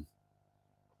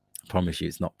 Promise you,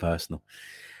 it's not personal.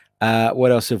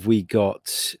 What else have we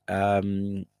got?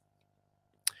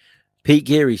 Pete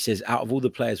Geary says, out of all the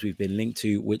players we've been linked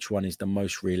to, which one is the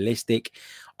most realistic?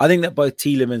 I think that both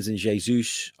Tielemans and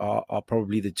Jesus are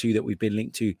probably the two that we've been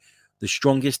linked to the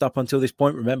strongest up until this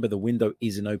point. Remember, the window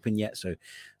isn't open yet, so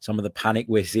some of the panic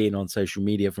we're seeing on social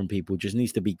media from people just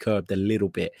needs to be curbed a little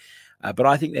bit. But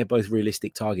I think they're both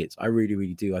realistic targets. I really,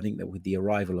 really do. I think that with the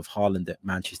arrival of Haaland at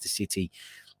Manchester City,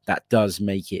 that does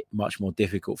make it much more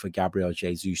difficult for Gabriel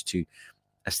Jesus to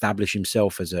establish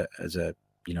himself as a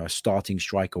you know, a starting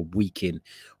striker week in,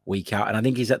 week out. And I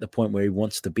think he's at the point where he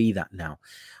wants to be that now.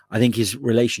 I think his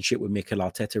relationship with Mikel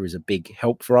Arteta is a big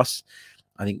help for us.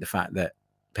 I think the fact that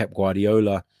Pep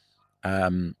Guardiola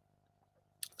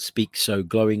speaks so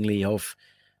glowingly of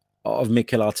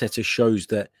Mikel Arteta shows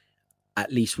that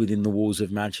at least within the walls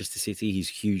of Manchester City, he's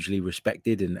hugely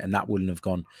respected, and that wouldn't have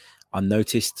gone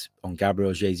unnoticed on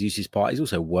Gabriel Jesus' part. He's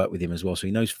also worked with him as well, so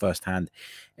he knows firsthand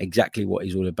exactly what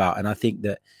he's all about. And I think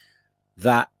that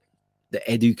the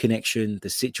Edu connection, the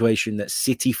situation that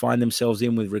City find themselves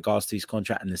in with regards to his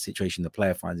contract, and the situation the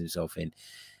player finds himself in,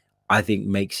 I think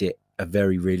makes it a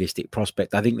very realistic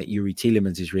prospect. I think that Youri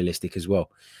Tielemans is realistic as well.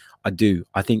 I do.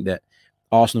 I think that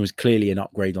Arsenal is clearly an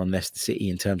upgrade on Leicester City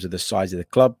in terms of the size of the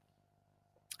club.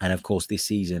 And of course, this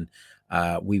season,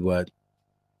 we were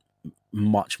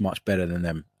much, much better than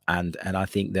them. And I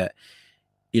think that,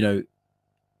 you know,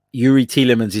 Youri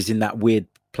Tielemans is in that weird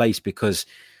place because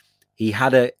he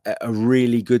had a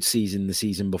really good season the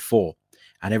season before,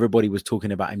 and everybody was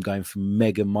talking about him going for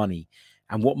mega money.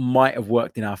 And what might have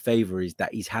worked in our favor is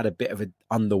that he's had a bit of an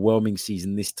underwhelming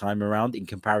season this time around in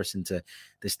comparison to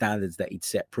the standards that he'd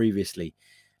set previously.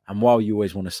 And while you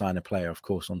always want to sign a player, of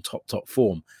course, on top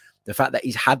form, the fact that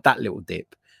he's had that little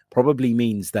dip probably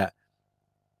means that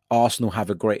Arsenal have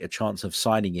a greater chance of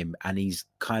signing him. And he's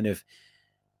kind of,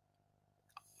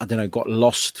 I don't know, got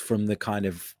lost from the kind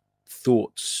of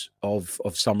thoughts of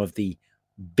some of the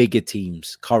bigger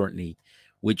teams currently,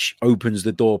 which opens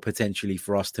the door potentially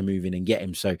for us to move in and get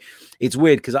him. So it's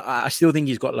weird because I still think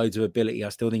he's got loads of ability. I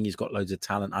still think he's got loads of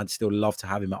talent. I'd still love to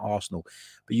have him at Arsenal.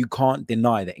 But you can't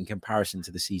deny that in comparison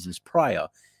to the seasons prior,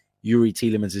 Youri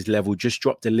Tielemans' level just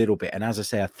dropped a little bit. And as I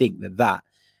say, I think that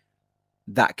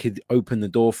could open the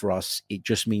door for us. It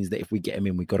just means that if we get him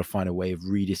in, we've got to find a way of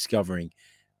rediscovering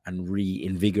and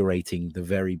reinvigorating the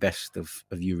very best of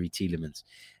Youri Tielemans.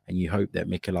 And you hope that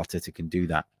Mikel Arteta can do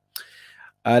that.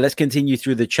 Let's continue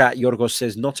through the chat. Yorgos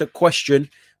says, not a question,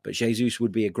 but Jesus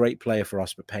would be a great player for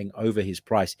us, but paying over his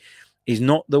price is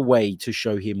not the way to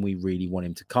show him we really want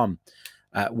him to come.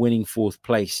 Winning fourth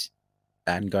place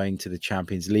and going to the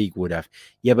Champions League would have.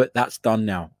 Yeah, but that's done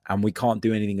now, and we can't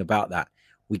do anything about that.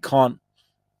 We can't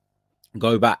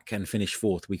go back and finish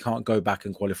fourth. We can't go back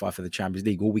and qualify for the Champions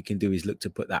League. All we can do is look to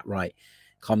put that right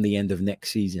come the end of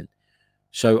next season.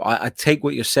 So I take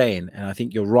what you're saying, and I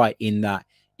think you're right in that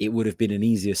it would have been an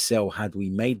easier sell had we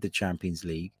made the Champions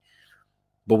League,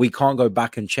 but we can't go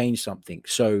back and change something.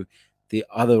 So the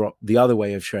other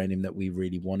way of showing him that we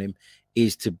really want him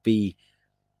is to be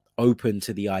open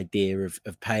to the idea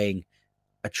of paying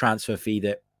a transfer fee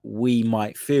that we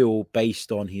might feel,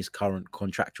 based on his current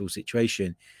contractual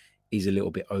situation, is a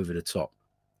little bit over the top.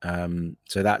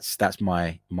 So that's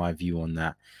my view on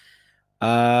that.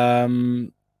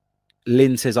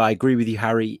 Lynn says, I agree with you,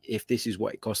 Harry. If this is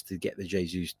what it costs to get the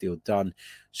Jesus deal done,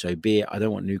 so be it. I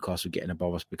don't want Newcastle getting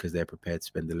above us because they're prepared to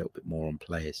spend a little bit more on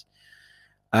players.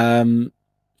 I'm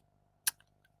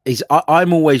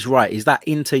always right. Is that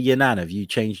Inter Yanan? Have you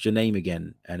changed your name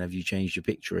again? And have you changed your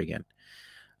picture again?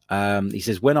 He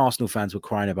says, when Arsenal fans were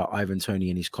crying about Ivan Toney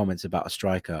and his comments about a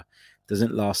striker,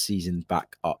 doesn't last season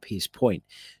back up his point?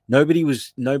 Nobody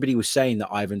was saying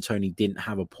that Ivan Toney didn't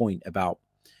have a point about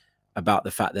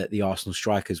the fact that the Arsenal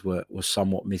strikers were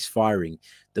somewhat misfiring.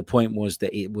 The point was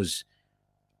that it was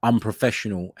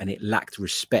unprofessional and it lacked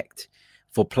respect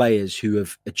for players who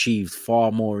have achieved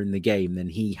far more in the game than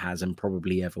he has and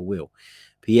probably ever will.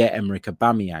 Pierre-Emerick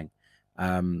Aubameyang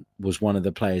was one of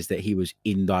the players that he was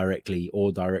indirectly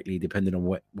or directly, depending on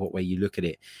what way you look at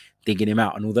it, digging him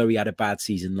out. And although he had a bad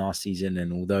season last season,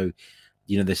 and although,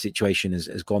 you know, the situation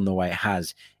has gone the way it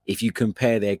has, if you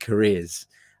compare their careers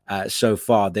so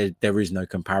far, there is no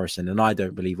comparison. And I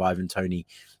don't believe Ivan Toney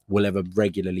will ever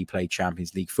regularly play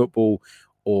Champions League football,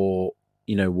 or,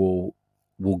 you know,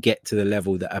 will get to the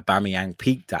level that Aubameyang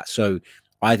peaked at. So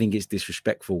I think it's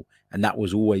disrespectful. And that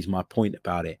was always my point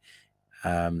about it.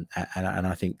 And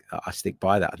I think I stick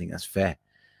by that. I think that's fair.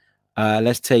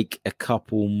 Let's take a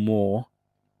couple more.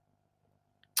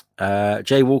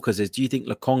 Jay Walker says, do you think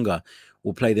Lokonga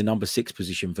will play the number 6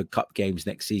 position for cup games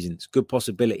next season? It's a good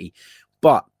possibility,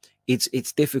 but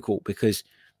it's difficult because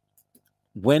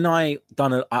when I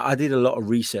did a lot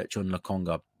of research on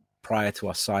Lokonga prior to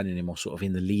us signing him, or sort of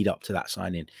in the lead up to that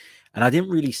signing, and I didn't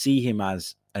really see him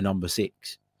as a number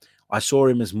 6. I saw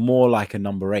him as more like a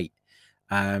number 8.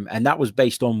 And that was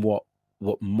based on what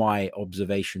my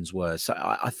observations were. So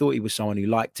I thought he was someone who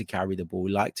liked to carry the ball, who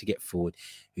liked to get forward,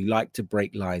 who liked to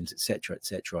break lines, etc.,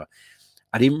 etc.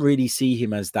 I didn't really see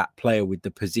him as that player with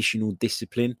the positional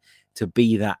discipline to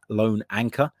be that lone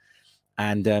anchor.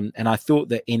 And I thought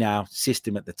that in our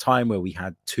system at the time, where we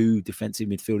had 2 defensive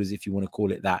midfielders, if you want to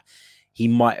call it that, he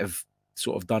might have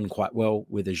sort of done quite well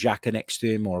with a Xhaka next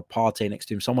to him or a Partey next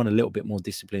to him, someone a little bit more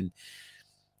disciplined.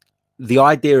 The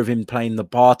idea of him playing the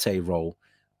Partey role,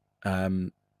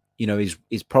 you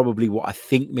is probably what I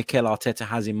think Mikel Arteta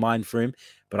has in mind for him.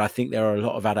 But I think there are a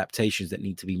lot of adaptations that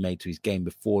need to be made to his game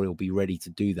before he'll be ready to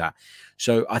do that.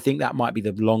 So I think that might be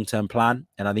the long-term plan.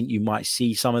 And I think you might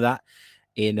see some of that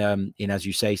in as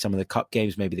you say, some of the cup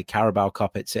games, maybe the Carabao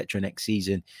Cup, etc. next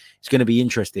season. It's going to be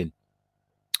interesting.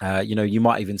 You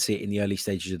might even see it in the early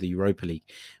stages of the Europa League.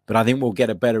 But I think we'll get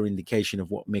a better indication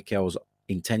of what Mikel's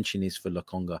intention is for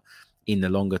Lokonga in the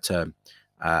longer term.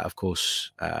 Of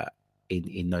course,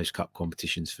 in those cup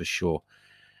competitions for sure.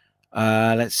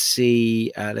 Let's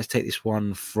see. Let's take this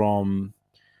one from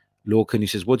Lorcan, who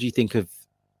says, what do you think of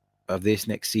this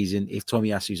next season? If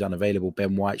Tomiyasu's unavailable,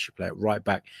 Ben White should play at right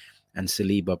back and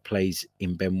Saliba plays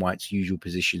in Ben White's usual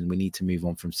position. We need to move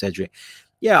on from Cedric.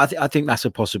 Yeah, I think that's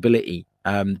a possibility.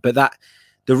 But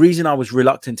the reason I was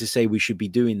reluctant to say we should be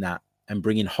doing that and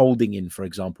bringing Holding in, for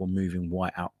example, moving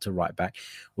White out to right back,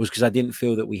 was because I didn't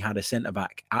feel that we had a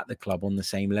centre-back at the club on the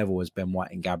same level as Ben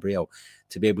White and Gabriel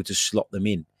to be able to slot them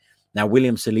in. Now,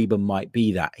 William Saliba might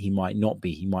be that. He might not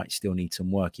be. He might still need some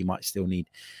work. He might still need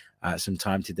some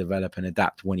time to develop and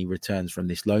adapt when he returns from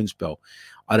this loan spell.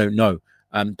 I don't know.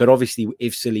 But obviously,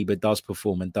 if Saliba does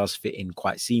perform and does fit in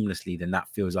quite seamlessly, then that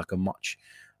feels like a much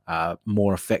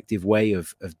more effective way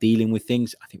of dealing with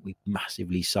things. I think we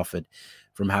massively suffered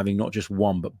from having not just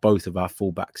one, but both of our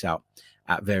fullbacks out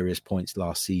at various points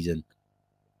last season.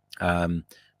 But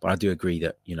I do agree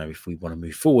that, if we want to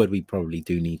move forward, we probably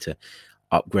do need to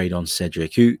upgrade on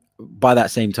Cedric, who, by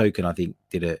that same token, I think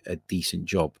did a decent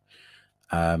job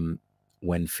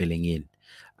when filling in.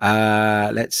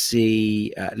 Let's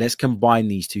see. Let's combine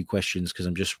these two questions because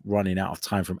I'm just running out of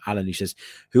time. From Alan, who says,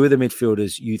 who are the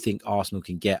midfielders you think Arsenal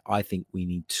can get? I think we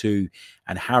need 2.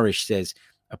 And Harish says,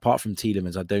 apart from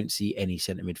Tielemans, I don't see any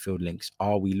centre midfield links.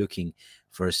 Are we looking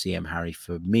for a CM, Harry?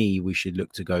 For me, we should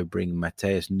look to go bring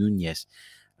Mateus Nunes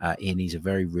in. He's a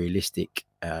very realistic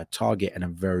target and a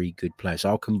very good player. So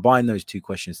I'll combine those two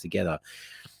questions together.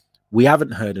 We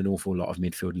haven't heard an awful lot of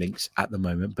midfield links at the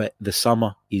moment, but the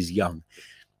summer is young.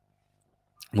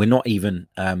 We're not even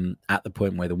at the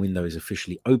point where the window is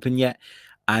officially open yet.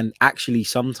 And actually,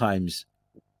 sometimes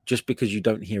just because you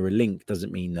don't hear a link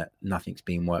doesn't mean that nothing's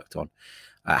being worked on.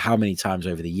 How many times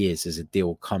over the years has a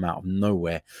deal come out of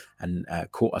nowhere and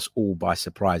caught us all by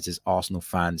surprise as Arsenal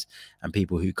fans and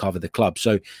people who cover the club?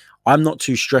 So I'm not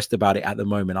too stressed about it at the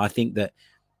moment. I think that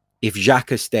if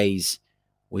Xhaka stays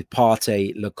with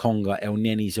Partey, Lokonga, El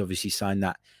Neni's obviously signed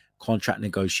that contract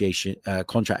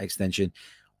extension.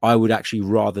 I would actually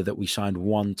rather that we signed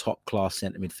one top-class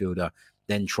centre midfielder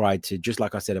than tried to, just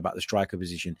like I said about the striker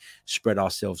position, spread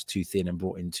ourselves too thin and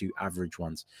brought in 2 average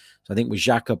ones. So I think with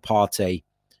Xhaka, Partey,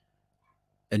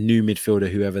 a new midfielder,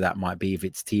 whoever that might be, if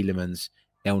it's Tielemans,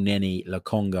 El Neni,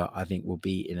 Lokonga, I think will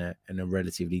be in a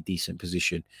relatively decent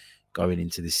position going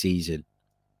into the season.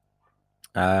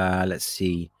 Let's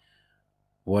see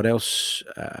what else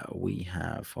we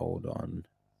have. Hold on.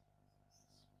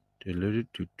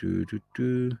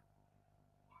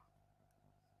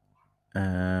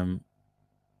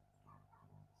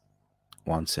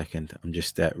 One second. I'm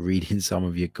just reading some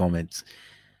of your comments.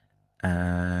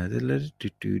 Son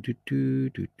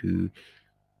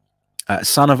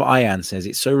of Ian says,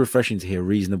 it's so refreshing to hear a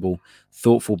reasonable,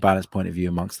 thoughtful, balanced point of view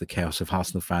amongst the chaos of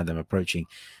Arsenal fandom approaching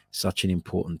such an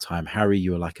important time. Harry,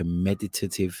 you are like a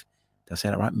meditative, did I say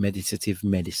that right? Meditative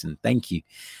medicine. Thank you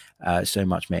so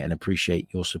much, mate, and appreciate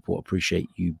your support. Appreciate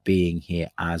you being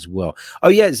here as well. Oh,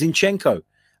 yeah, Zinchenko.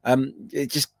 It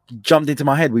just jumped into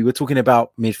my head. We were talking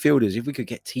about midfielders. If we could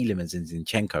get Tielemans and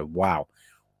Zinchenko, wow,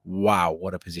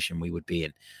 what a position we would be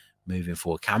in moving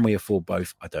forward. Can we afford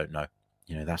both? I don't know.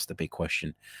 That's the big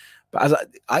question. But as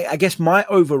I guess my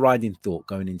overriding thought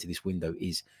going into this window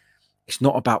is it's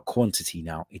not about quantity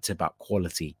now. It's about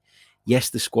quality. Yes,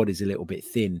 the squad is a little bit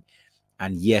thin.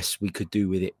 And yes, we could do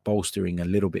with it bolstering a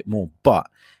little bit more. But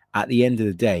at the end of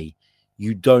the day,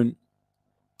 you don't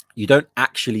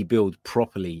actually build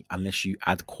properly unless you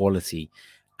add quality.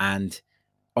 And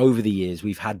over the years,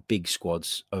 we've had big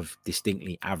squads of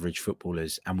distinctly average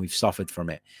footballers, and we've suffered from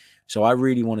it. So I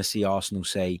really want to see Arsenal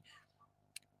say,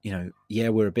 yeah,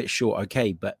 we're a bit short.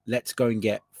 Okay, but let's go and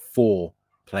get 4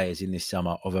 players in this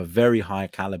summer of a very high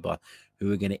caliber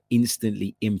who are going to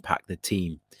instantly impact the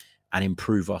team and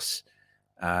improve us.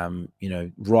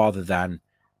 Rather than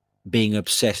being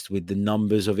obsessed with the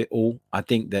numbers of it all. I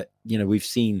think that, we've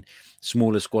seen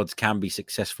smaller squads can be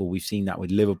successful. We've seen that with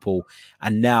Liverpool.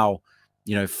 And now,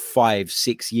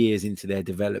 5-6 years into their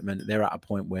development, they're at a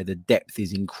point where the depth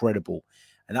is incredible.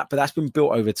 But that's been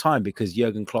built over time because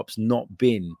Jurgen Klopp's not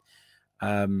been,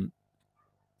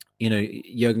 you know,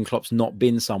 Jurgen Klopp's not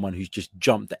been someone who's just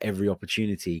jumped at every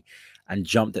opportunity and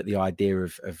jumped at the idea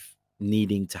of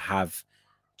needing to have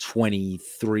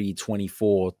 23,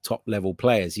 24 top level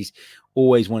players. He's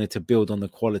always wanted to build on the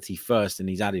quality first, and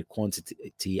he's added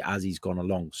quantity as he's gone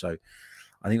along. So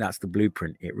I think that's the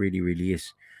blueprint. It really, really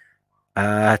is.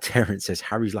 Terence says,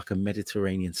 Harry's like a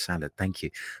Mediterranean salad. Thank you.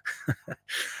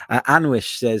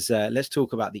 Anwish says, let's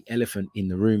talk about the elephant in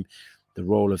the room, the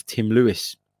role of Tim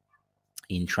Lewis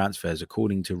in transfers.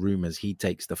 According to rumours, he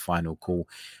takes the final call.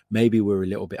 Maybe we're a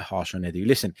little bit harsh on Edu.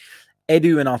 Listen,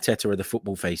 Edu and Arteta are the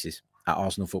football faces at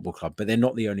Arsenal Football Club, but they're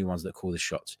not the only ones that call the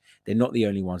shots. They're not the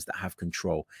only ones that have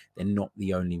control. They're not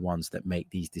the only ones that make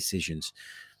these decisions.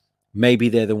 Maybe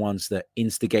they're the ones that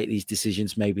instigate these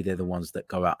decisions. Maybe they're the ones that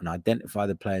go out and identify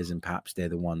the players, and perhaps they're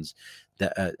the ones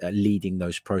that are leading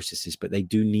those processes. But they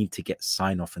do need to get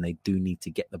sign-off, and they do need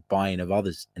to get the buy-in of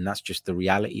others, and that's just the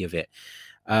reality of it.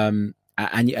 And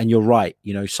you're right.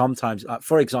 You know, sometimes,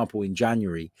 for example, in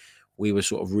January, we were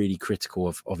sort of really critical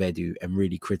of Edu and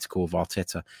really critical of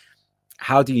Arteta.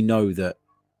 How do you know that,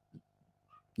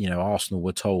 you know, Arsenal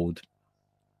were told,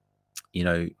 you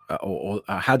know, or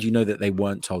how do you know that they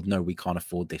weren't told, no, we can't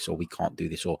afford this, or we can't do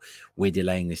this, or we're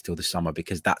delaying this till the summer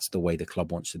because that's the way the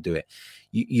club wants to do it?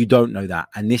 You don't know that.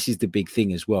 And this is the big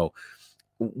thing as well.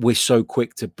 We're so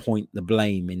quick to point the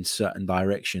blame in certain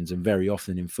directions. And very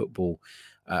often in football,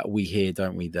 we hear,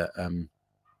 don't we, that,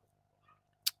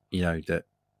 you know, that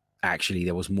actually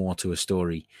there was more to a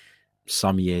story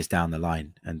some years down the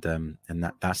line, and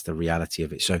that's the reality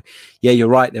of it. So yeah, you're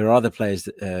right, there are other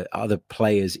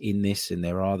players in this, and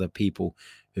there are other people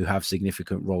who have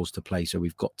significant roles to play. So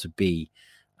we've got to be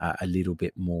a little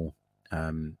bit more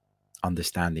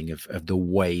understanding of the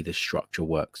way the structure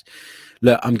works.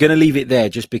 Look, I'm going to leave it there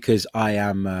just because I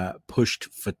am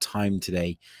pushed for time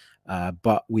today,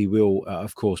 but we will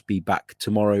of course be back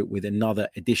tomorrow with another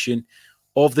edition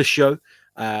of the show,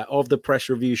 of the press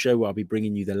review show, where I'll be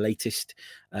bringing you the latest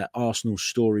Arsenal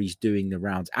stories doing the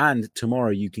rounds. And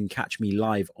tomorrow you can catch me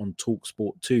live on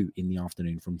TalkSport 2 in the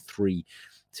afternoon from 3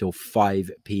 till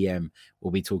 5 p.m.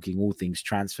 We'll be talking all things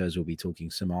transfers. We'll be talking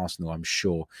some Arsenal, I'm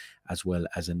sure, as well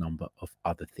as a number of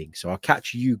other things. So I'll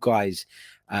catch you guys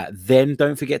then.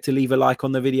 Don't forget to leave a like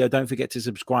on the video. Don't forget to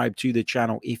subscribe to the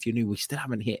channel if you're new. We still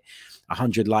haven't hit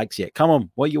 100 likes yet. Come on,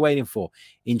 what are you waiting for?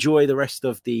 Enjoy the rest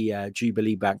of the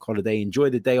Jubilee Bank holiday. Enjoy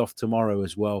the day off tomorrow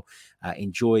as well.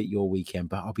 Enjoy your weekend,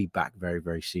 but I'll be back very,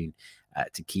 very soon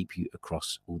to keep you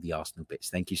across all the Arsenal bits.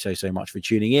 Thank you so much for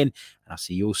tuning in, and I'll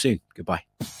see you all soon. Goodbye.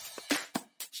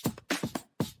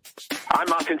 I'm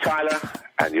Martin Tyler,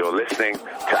 and you're listening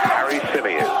to Harry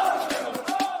Symeou.